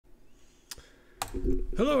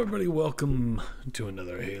Hello everybody, welcome to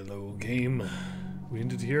another Halo game. We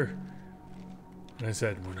ended here. And I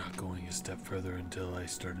said, we're not going a step further until I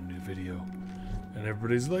start a new video. And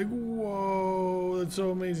everybody's like, whoa, that's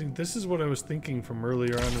so amazing. This is what I was thinking from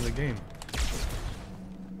earlier on in the game.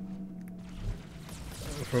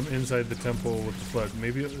 From inside the temple with the flood.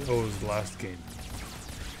 Maybe it was the last game.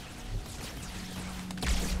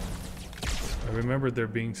 I remembered there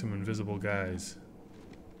being some invisible guys.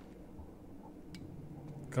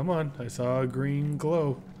 Come on, I saw a green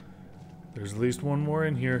glow. There's at least one more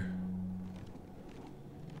in here.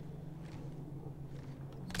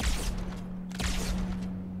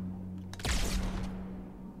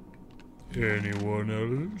 Anyone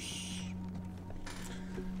else?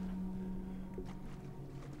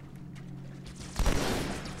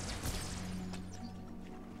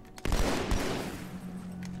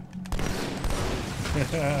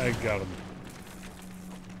 I got him.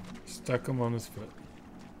 Stuck him on his foot.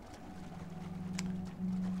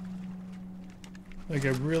 Like, I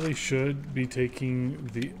really should be taking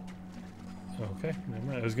the... Okay, never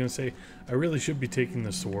mind. I was gonna say, I really should be taking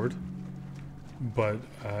the sword. But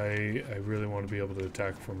I really want to be able to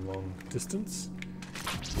attack from long distance.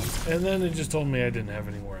 And then it just told me I didn't have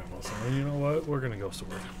any more ammo. So, you know what? We're gonna go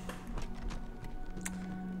sword.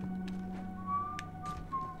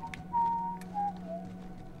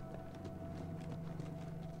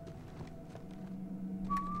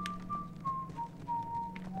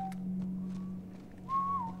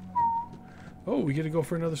 Oh, we get to go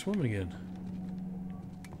for another swim again.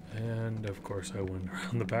 And of course I went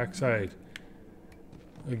around the backside.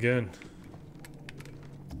 Again.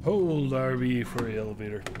 Hold RB for the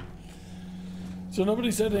elevator. So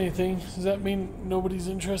nobody said anything. Does that mean nobody's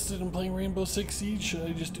interested in playing Rainbow Six Siege? Should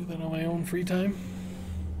I just do that on my own free time?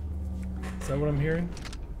 Is that what I'm hearing?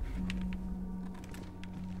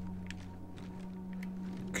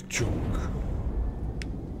 Ka-chunk.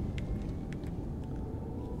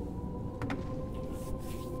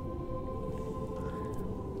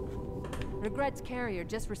 Regret's carrier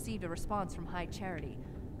just received a response from High Charity.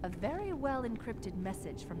 A very well encrypted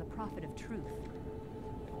message from the Prophet of Truth.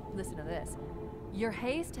 Listen to this. Your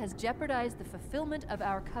haste has jeopardized the fulfillment of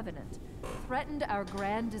our covenant, threatened our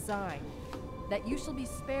grand design. That you shall be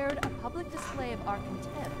spared a public display of our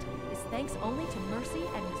contempt is thanks only to Mercy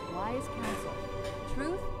and his wise counsel.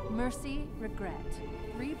 Truth, Mercy, Regret.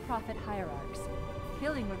 3 prophet hierarchs.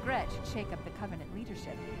 Killing Regret should shake up the covenant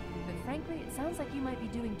leadership. But frankly, it sounds like you might be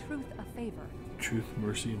doing Truth a favor. Truth,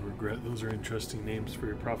 Mercy, and Regret. Those are interesting names for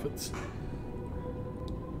your prophets.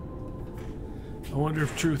 I wonder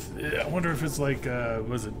if Truth... I wonder if it's like,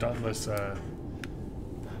 was it Dauntless,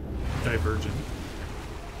 Divergent.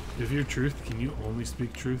 If you're Truth, can you only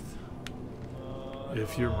speak truth?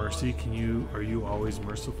 If you're Mercy, are you always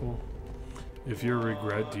merciful? If you're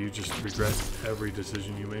Regret, do you just regret every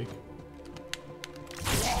decision you make?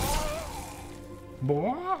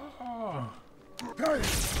 Hey!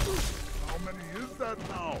 How many is that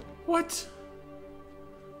now? What?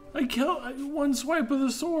 I killed one swipe of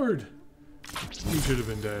the sword. You should have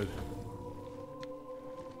been dead.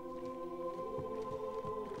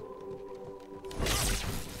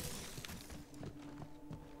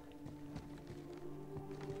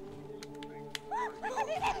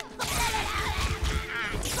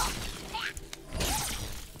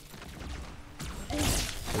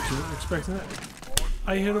 Wasn't expecting that.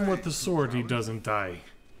 I hit him with the sword, he doesn't die.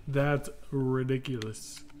 That's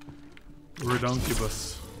ridiculous.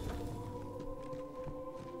 Redonkulous.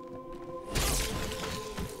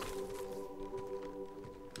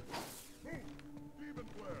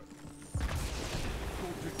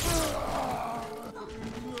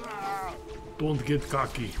 Don't get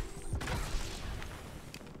cocky.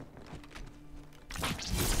 I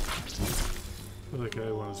feel like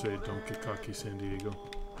I want to say don't get cocky, San Diego.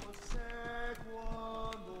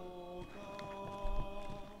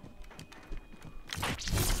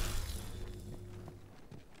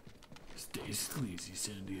 Stay sleazy,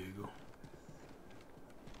 San Diego.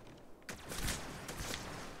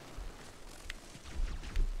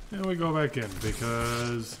 And we go back in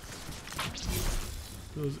because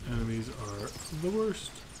those enemies are the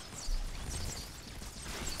worst.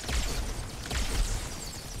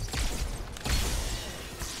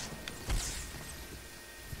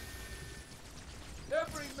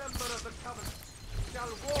 Every member of the Covenant shall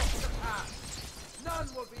walk the path. None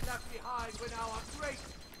will be left behind when our great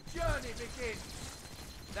journey begins.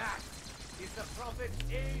 That is the Prophet's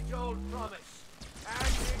age-old promise,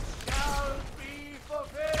 and it shall be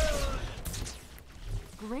fulfilled!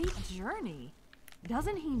 Great journey?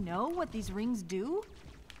 Doesn't he know what these rings do?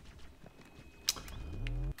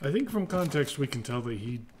 I think from context we can tell that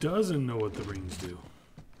he doesn't know what the rings do.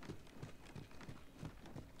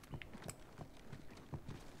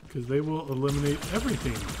 Because they will eliminate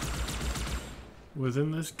everything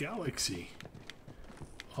within this galaxy.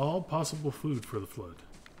 All possible food for the Flood.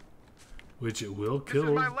 Which it will kill. This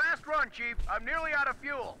is my last run, Chief. I'm nearly out of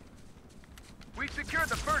fuel. We secured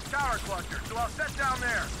the first tower cluster, so I'll set down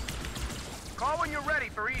there. Call when you're ready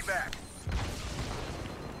for evac.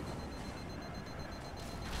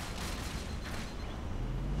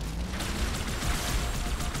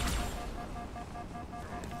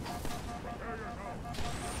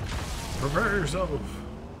 Prepare yourself.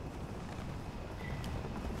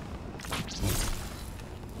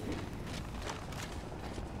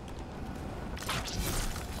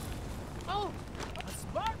 Oh, a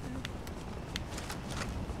Spartan!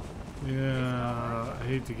 Yeah, I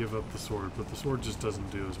hate to give up the sword, but the sword just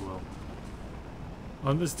doesn't do as well.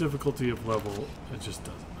 On this difficulty of level, it just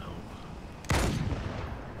doesn't help.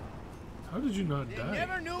 How did you not They die?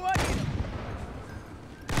 never knew what hit 'em.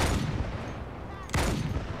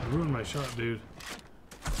 You ruined my shot, dude.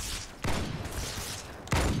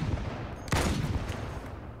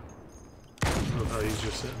 I love how he's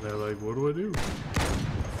just sitting there like, what do I do?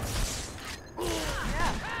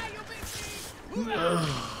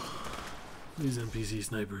 These NPC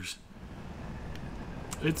snipers.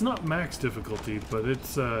 It's not max difficulty, but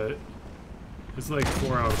it's like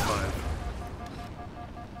 4 out of 5.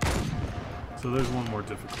 So there's one more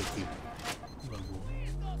difficulty level.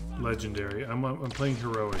 Legendary. I'm playing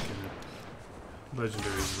heroic, and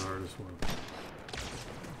legendary is the hardest one.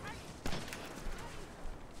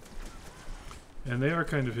 And they are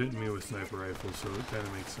kind of hitting me with sniper rifles, so it kind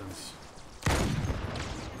of makes sense.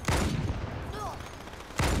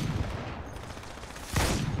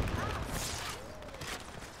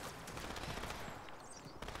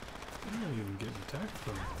 I'm not even getting attacked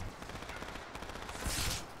from.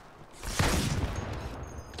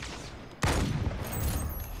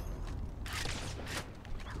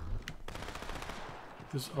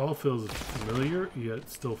 This all feels familiar, yet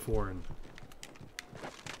still foreign.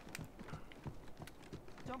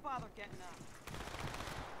 Don't bother getting up.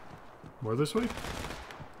 More this way?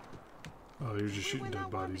 Oh, you're just We shooting win dead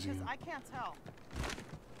that one bodies because again. I can't tell.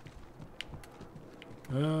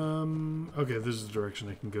 Okay, this is the direction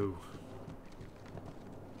I can go.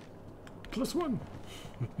 +1!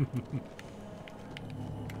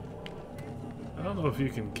 I don't know if you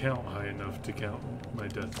can count high enough to count my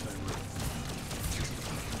death timer.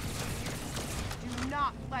 Do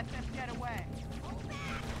not let them get away.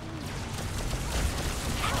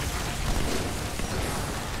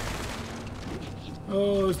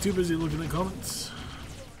 Oh, I was too busy looking at comments.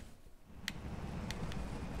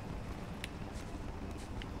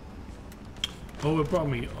 Oh, it brought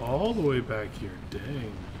me all the way back here.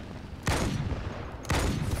 Dang.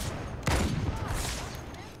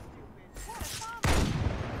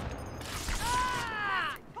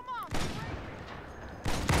 Come on,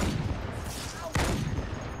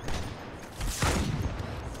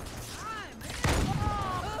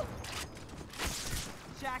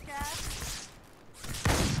 jackass.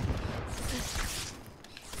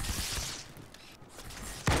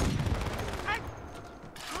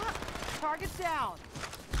 Target down.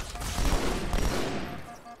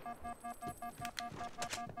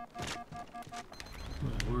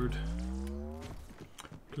 My word.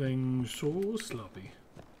 Playing so sloppy.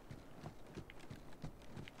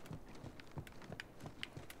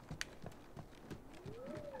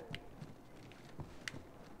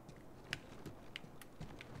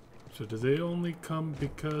 So do they only come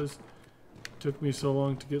because it took me so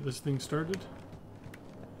long to get this thing started?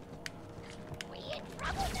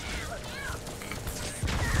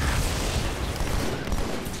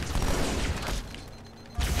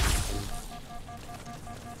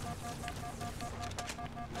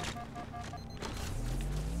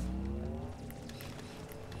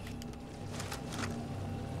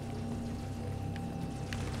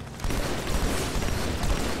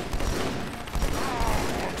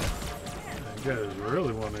 You guys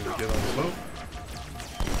really wanting to get on the boat?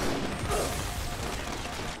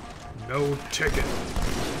 No ticket.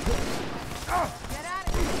 Get out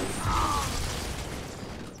of here.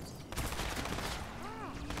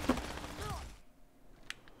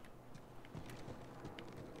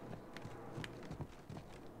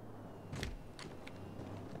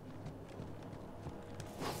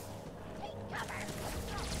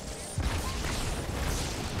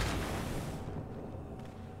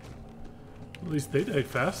 At least they died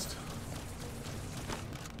fast.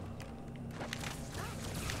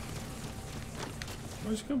 Why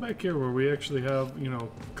don't you come back here where we actually have, you know,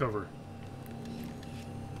 cover?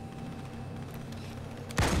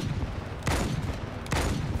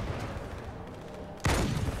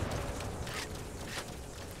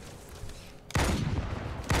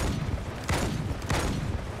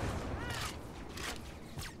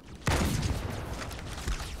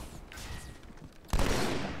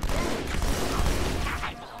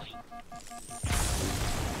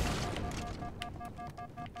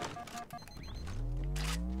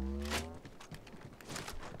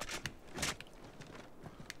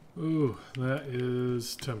 Ooh, that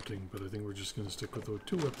is tempting, but I think we're just going to stick with the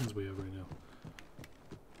 2 weapons we have right now.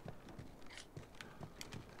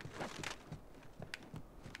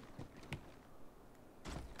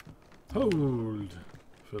 Hold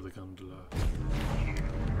for the gondola.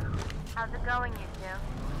 How's it going, you two?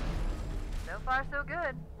 So far, so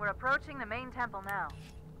good. We're approaching the main temple now.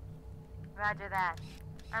 Roger that.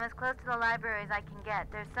 I'm as close to the library as I can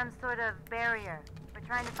get. There's some sort of barrier. We're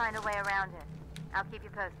trying to find a way around it. I'll keep you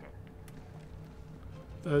posted.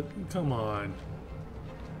 Come on.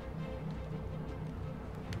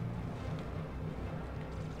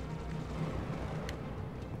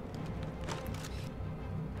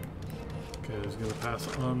 Okay, I was gonna pass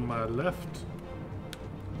on my left.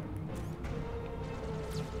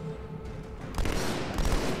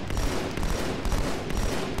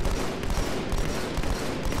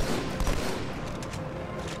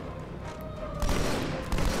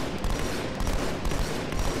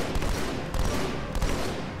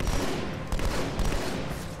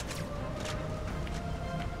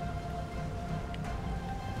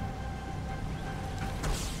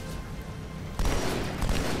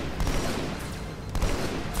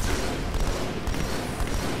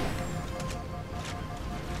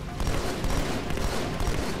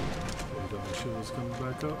 Shield's coming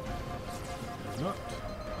back up. Or not.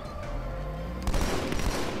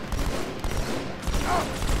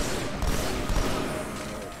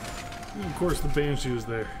 And of course the Banshee was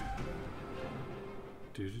there.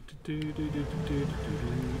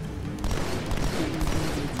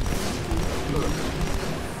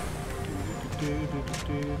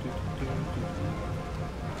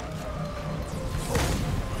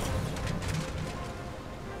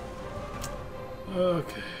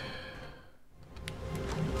 Okay.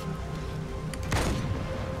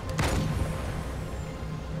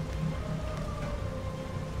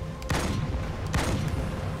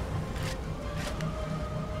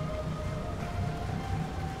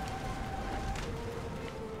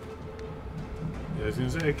 I was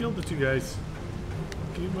gonna say, I killed the 2 guys.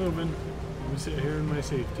 Keep moving. Let me sit here in my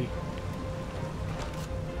safety.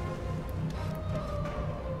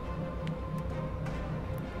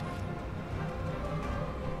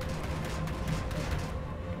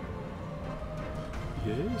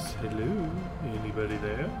 Yes, hello. Anybody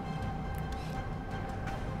there?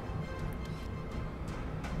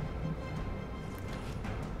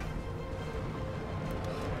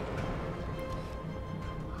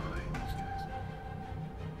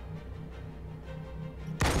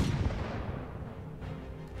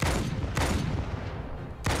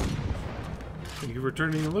 Thank you for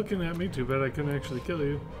turning and looking at me. Too bad I couldn't actually kill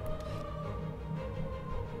you.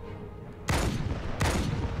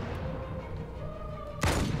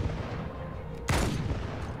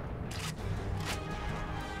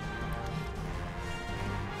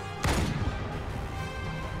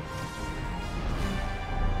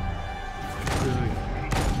 Really?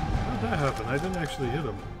 How'd that happen? I didn't actually hit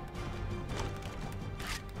him.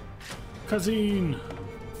 Cutscene!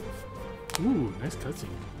 Ooh, nice cutscene.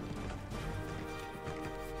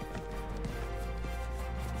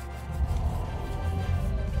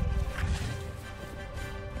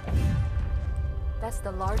 That's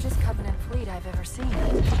the largest Covenant fleet I've ever seen.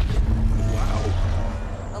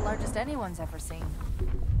 Wow. The largest anyone's ever seen.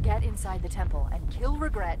 Get inside the temple and kill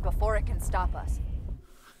Regret before it can stop us.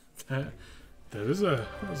 That was a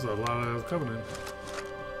lot of Covenant.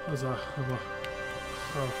 That was a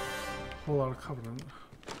whole lot of Covenant.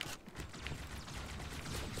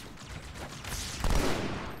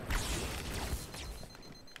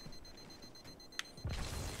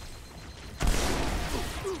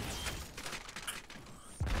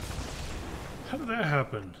 How did that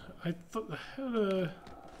happen? I thought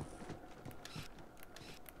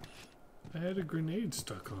I had a grenade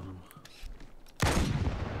stuck on him.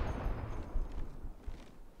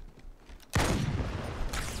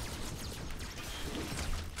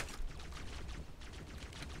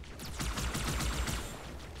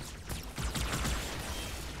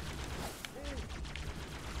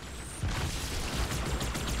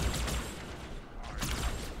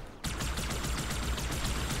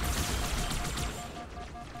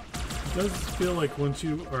 It does feel like once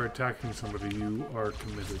you are attacking somebody, you are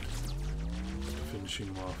committed to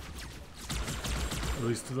finishing them off. At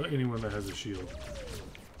least to anyone that has a shield.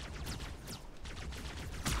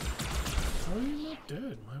 How are you not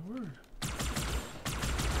dead? My word.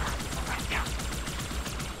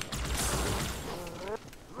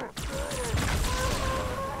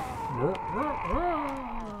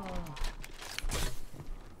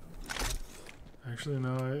 Actually,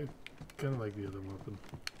 no, I kind of like the other weapon.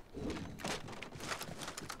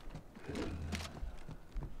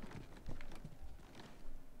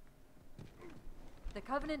 The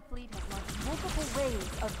Covenant fleet has launched multiple waves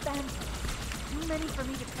of phantoms. Too many for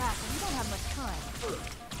me to track, and we don't have much time.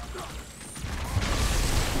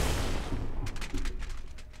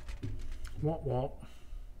 Womp womp.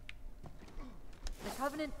 The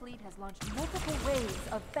Covenant fleet has launched multiple waves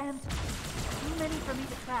of phantoms. Too many for me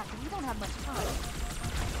to track, and we don't have much time.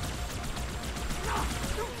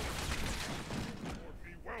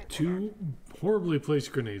 2 horribly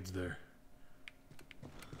placed grenades there.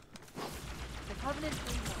 The Covenant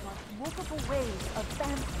fleet has launched multiple waves of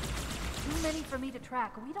phantoms. Too many for me to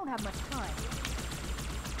track, and we don't have much time.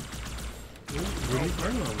 What are you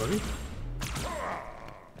fighting on, buddy?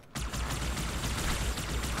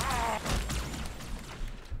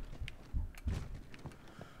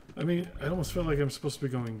 I mean, I almost feel like I'm supposed to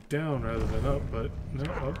be going down rather than up, but no,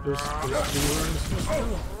 up is supposed to be where I'm supposed to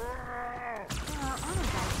go. Armor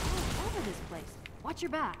guys all over this place. Watch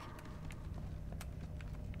your back.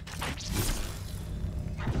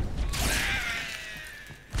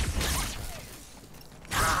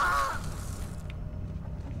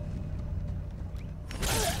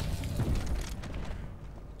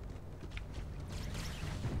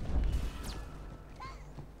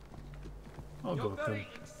 I'll go with them. Very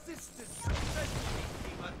existence offends me,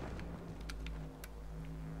 demon.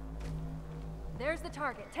 There's the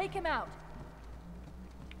target. Take him out.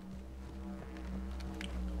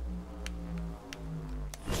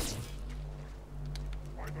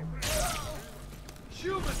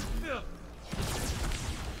 Human filth!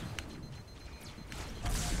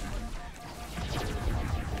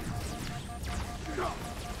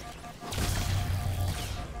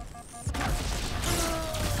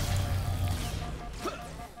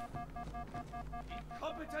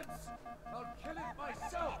 Incompetence! I'll kill it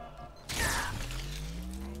myself!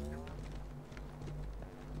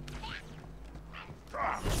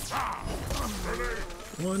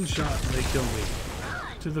 One shot and they kill me.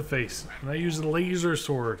 To the face. And I use a laser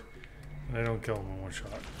sword. And I don't kill them in one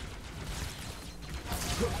shot.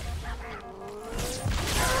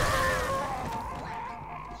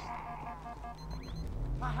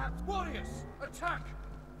 Perhaps warriors! Attack!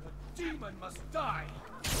 The demon must die!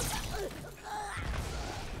 The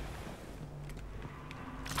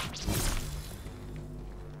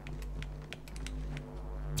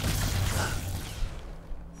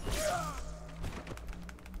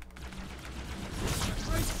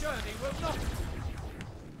great journey will not...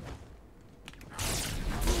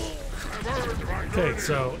 Okay,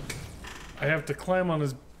 so I have to climb on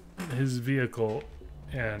his vehicle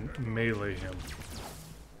and melee him.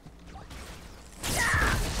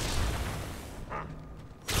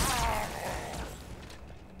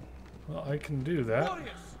 Well, I can do that.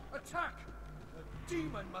 Warriors! Attack! The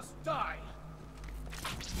demon must die!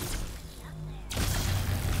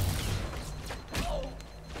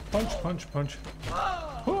 Punch, punch, punch.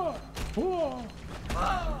 Hua, hua.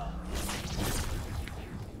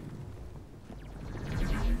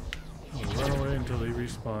 We'll run away until he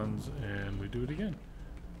respawns, and we do it again.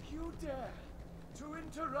 You dare to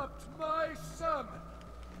interrupt my sermon!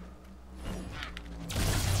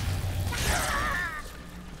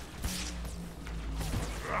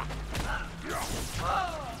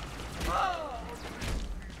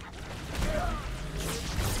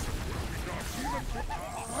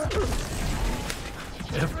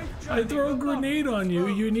 If I throw a grenade on you,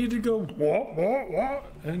 you need to go what,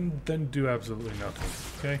 and then do absolutely nothing.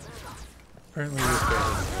 Okay? Apparently this guy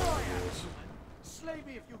doesn't know what it is. Slay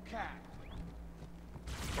me if you can!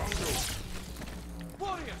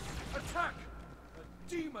 Warriors! Attack! The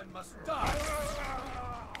demon must die!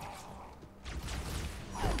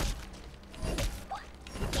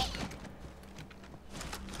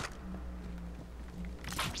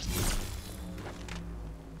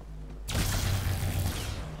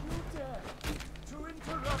 You dare to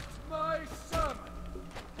interrupt my sermon!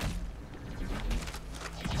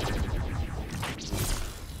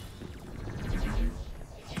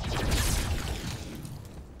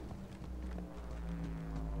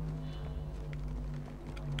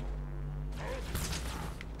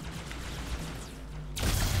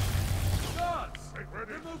 Guards!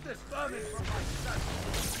 Remove this vermin from my sight!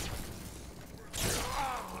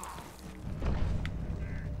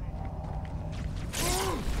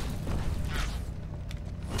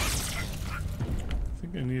 I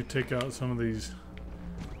think I need to take out some of these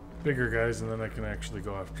bigger guys, and then I can actually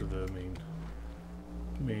go after the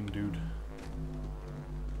main dude.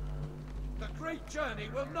 The great journey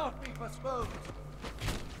will not be postponed!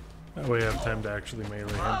 That way I have time to actually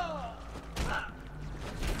melee him.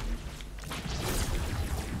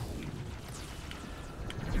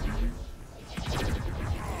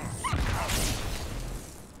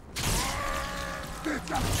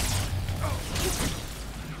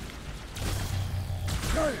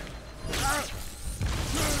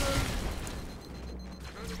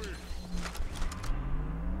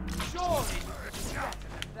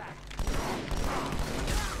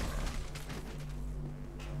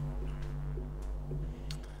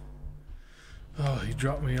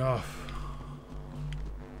 drop me off.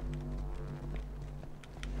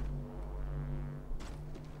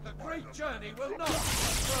 The great journey will not be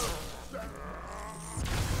through.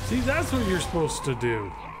 See, that's what you're supposed to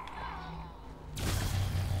do.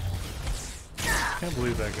 Can't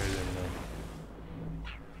believe that guy didn't know.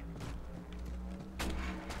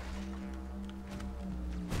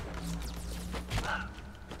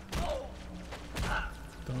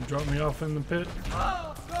 Don't drop me off in the pit.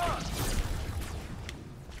 Oh, God!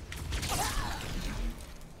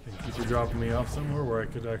 Thank you for dropping me off somewhere where I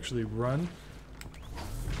could actually run.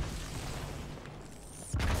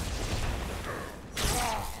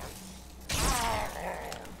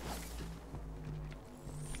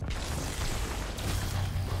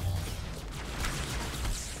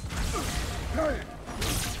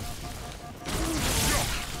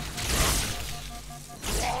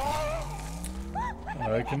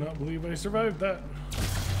 I cannot believe I survived that.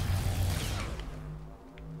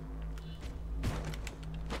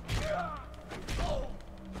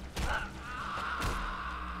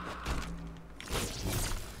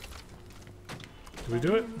 Did we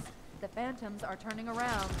do it? The Phantoms are turning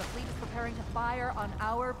around. The fleet is preparing to fire on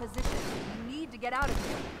our position. You need to get out of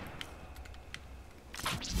here.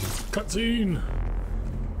 Cutscene!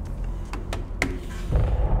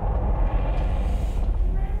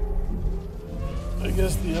 I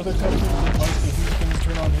guess the other company didn't like that he was going to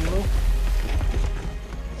turn on Halo.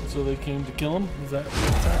 So they came to kill him? Is that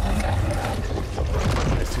what's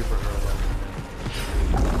happening? I super heard that.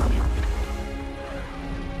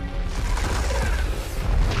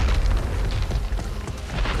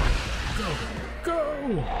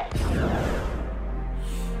 Go!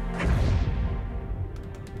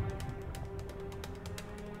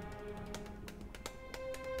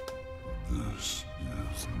 This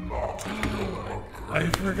is not your I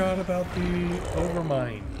forgot about the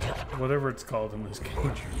Overmind, whatever it's called in this game.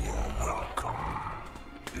 welcome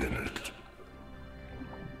in it.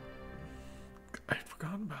 I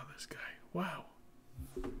forgot about this guy. Wow.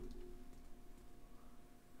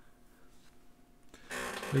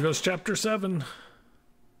 There goes chapter 7.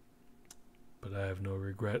 But I have no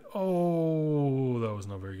regret. Oh, that was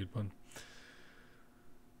not a very good pun.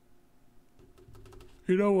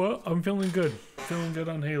 You know what? I'm feeling good. Feeling good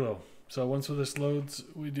on Halo. So once this loads,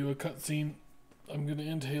 we do a cutscene. I'm going to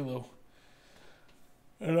end Halo.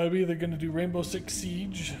 And I'm either going to do Rainbow Six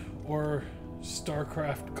Siege or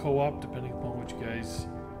StarCraft co-op, depending upon what you guys,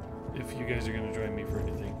 if you guys are going to join me for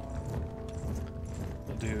anything.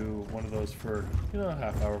 I'll do one of those for, you know, a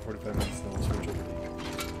half hour, 45 minutes, then we'll switch over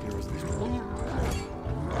to Heroes of the Storm.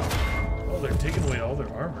 Oh, they're taking away all their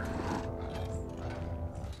armor.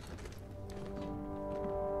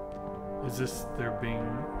 Is this they're being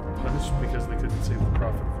punished because they couldn't save the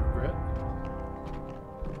Prophet of Regret?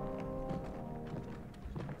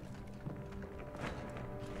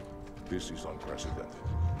 This is unprecedented.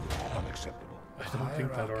 Unacceptable. I don't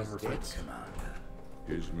think that armor fits.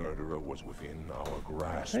 His murderer was within our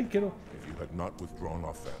grasp. Hey, kiddo. If you had not withdrawn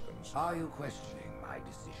our phantoms. Are you questioning my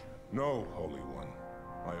decision? No, Holy One.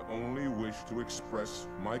 I only wish to express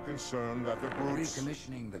my concern that the brutes...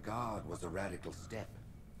 Recommissioning the Guard was a radical step.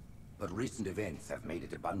 But recent events have made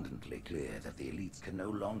it abundantly clear that the elites can no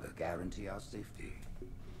longer guarantee our safety.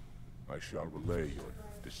 I shall relay your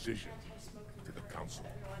decision to the Council.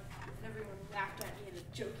 Everyone laughed at me in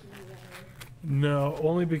a joking manner. No,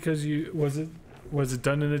 only because you was it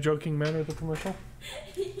done in a joking manner, the commercial?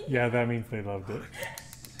 Yeah, that means they loved it.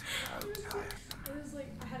 How tiresome. It was like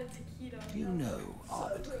I had a taquito. You know, So,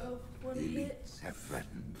 Arbiter, bro, the one hit. elites have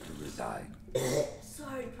threatened to resign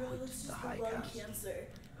Sorry, bro, this is the the High lung Council. cancer.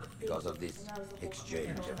 because of this That was the whole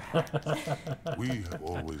exchange fucking of hands. We have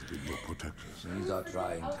always been your protectors. These are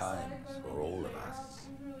trying times for all of us.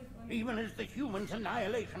 Even as the humans'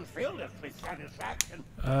 annihilation filled us with satisfaction,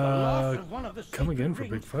 the loss of one of the come again sacred for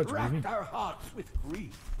Big rings Fudge, racked maybe. our hearts with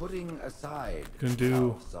grief. Putting aside Gonna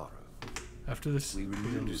do- our sorrow, After this, we we're gonna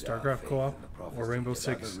do renewed our StarCraft faith co-op in the prophecy or Rainbow that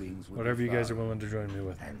other Six, rings would whatever be you guys are found. willing to join me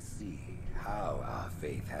with. and see how our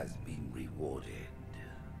faith has been rewarded.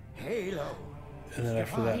 Halo. And then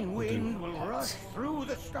after that, Divine we'll do wind will rush through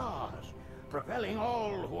the stars, propelling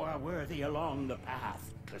all who are worthy along the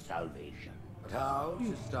path to salvation. But how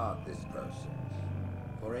to start this process?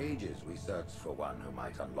 For ages we searched for one who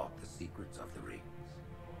might unlock the secrets of the rings.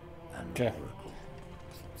 An 'Kay. oracle.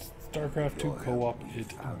 StarCraft 2 Your help co-op we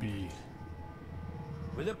it found. be.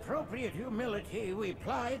 With appropriate humility, we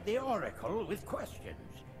plied the oracle with questions,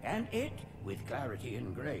 and it, with clarity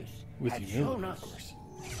and grace, With had humility, shown of us course.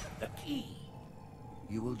 the key.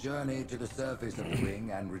 You will journey to the surface of the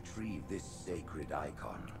ring and retrieve this sacred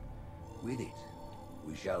icon. With it,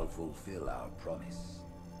 we shall fulfill our promise.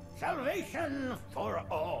 Salvation for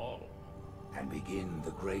all. And begin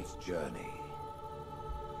the great journey.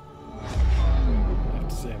 I have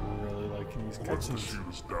to say, I'm really liking these Once the cutscenes. shield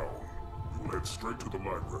is down, we will head straight to the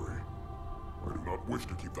library. I do not wish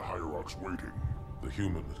to keep the Hierarchs waiting. The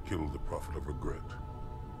human that killed the Prophet of Regret.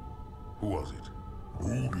 Who was it?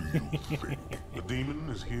 Who do you think? The demon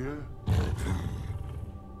is here?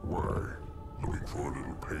 Why? Looking for a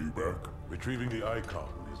little payback? Retrieving the icon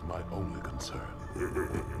is my only concern.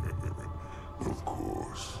 Of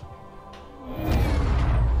course.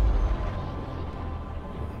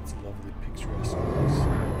 That's a lovely picturesque place.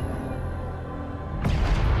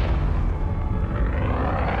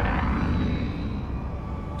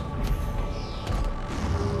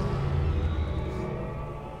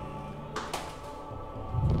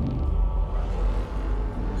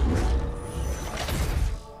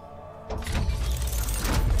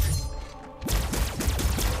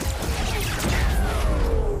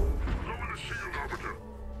 Lower the shield, Arbiter.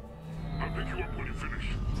 I'll pick you up when you finish.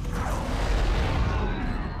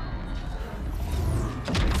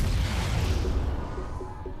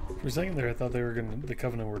 For a second there, I thought the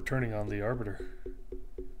Covenant were turning on the Arbiter.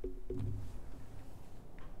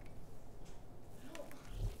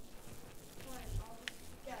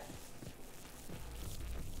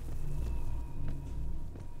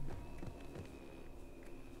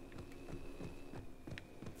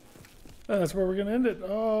 Oh, that's where we're gonna end it.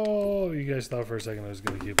 Oh, you guys thought for a second I was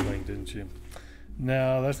gonna keep playing, didn't you?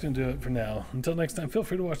 No, that's gonna do it for now. Until next time, feel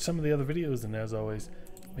free to watch some of the other videos, and as always,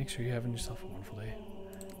 make sure you're having yourself a wonderful day.